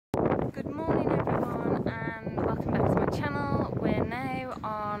Good morning everyone and welcome back to my channel. We're now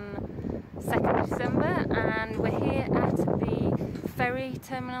on 2nd December and we're here at the ferry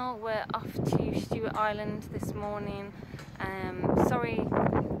terminal. We're off to Stewart Island this morning. Sorry,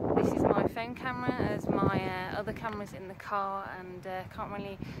 this is my phone camera as my other camera's in the car and can't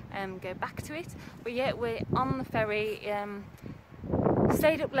really go back to it. But yeah, we're on the ferry.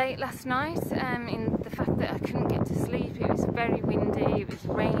 Stayed up late last night in the fact that I couldn't get to sleep. It was very windy, it was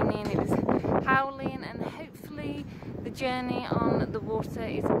raining, it was howling, and hopefully the journey on the water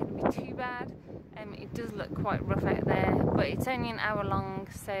isn't going to be too bad. It does look quite rough out there, but it's only an hour long,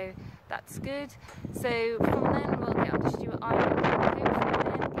 so that's good. So from then we'll get on to Stewart Island and hopefully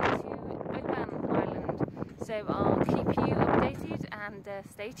then get to Ulva Island. So I'll keep you updated and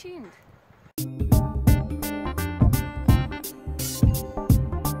stay tuned.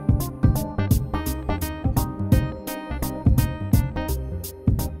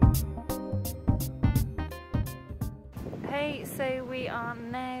 So we are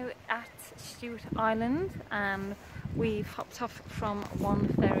now at Stewart Island and we've hopped off from one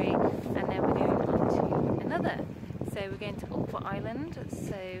ferry and now we're going on to another. So we're going to Ulva Island.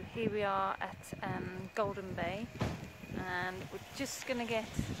 So here we are at Golden Bay and we're just going to get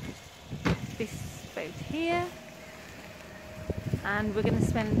this boat here and we're going to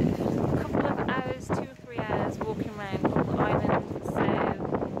spend a couple of hours, 2 or 3 hours walking around Ulva Island. So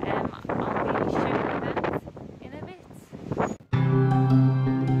I'll be showing you that.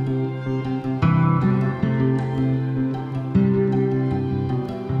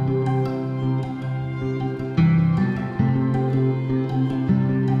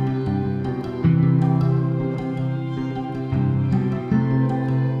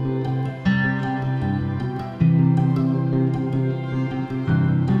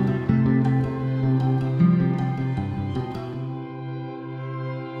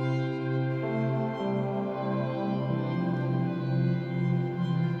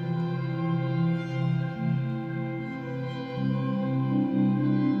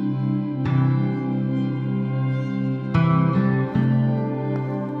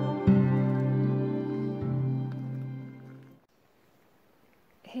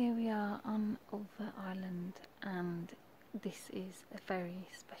 Here we are on Ulva Island and this is a very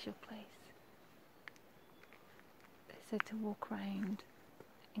special place. They said to walk around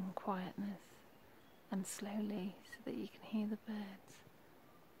in quietness and slowly so that you can hear the birds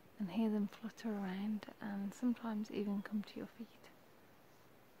and hear them flutter around and sometimes even come to your feet.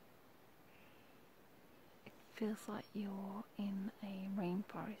 It feels like you're in a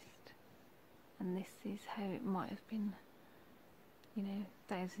rainforest and this is how it might have been, you know,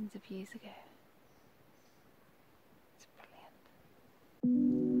 thousands of years ago. It's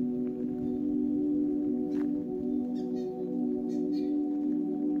brilliant.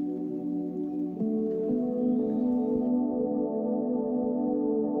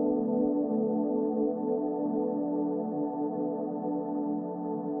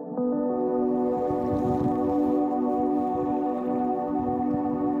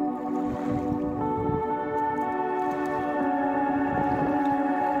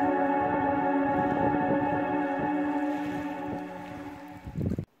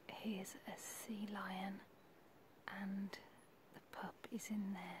 Is in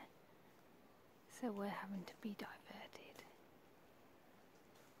there, so we're having to be diverted.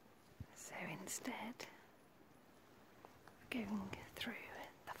 So instead, going through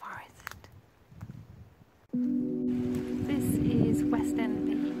the forest. This is West End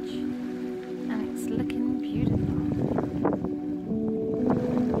Beach, and it's looking beautiful.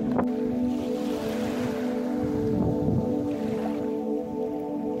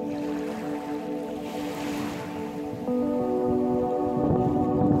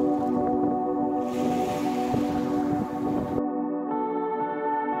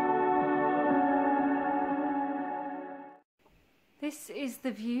 This is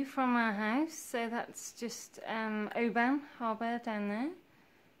the view from our house, so that's just Ulva Harbour down there,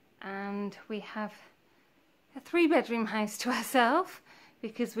 and we have a 3-bedroom house to ourselves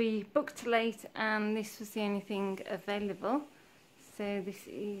because we booked late and this was the only thing available. So this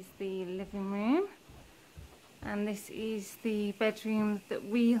is the living room and this is the bedroom that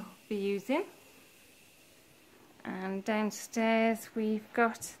we'll be using, and downstairs we've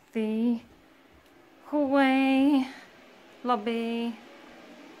got the hallway, lobby,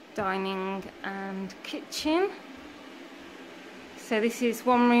 dining and kitchen. So this is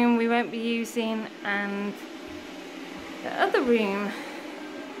one room we won't be using and the other room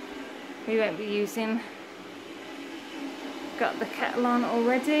we won't be using. Got the kettle on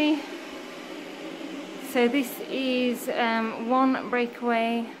already. So this is one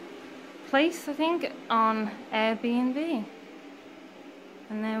breakaway place, I think, on Airbnb.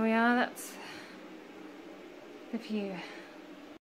 And there we are, that's the view.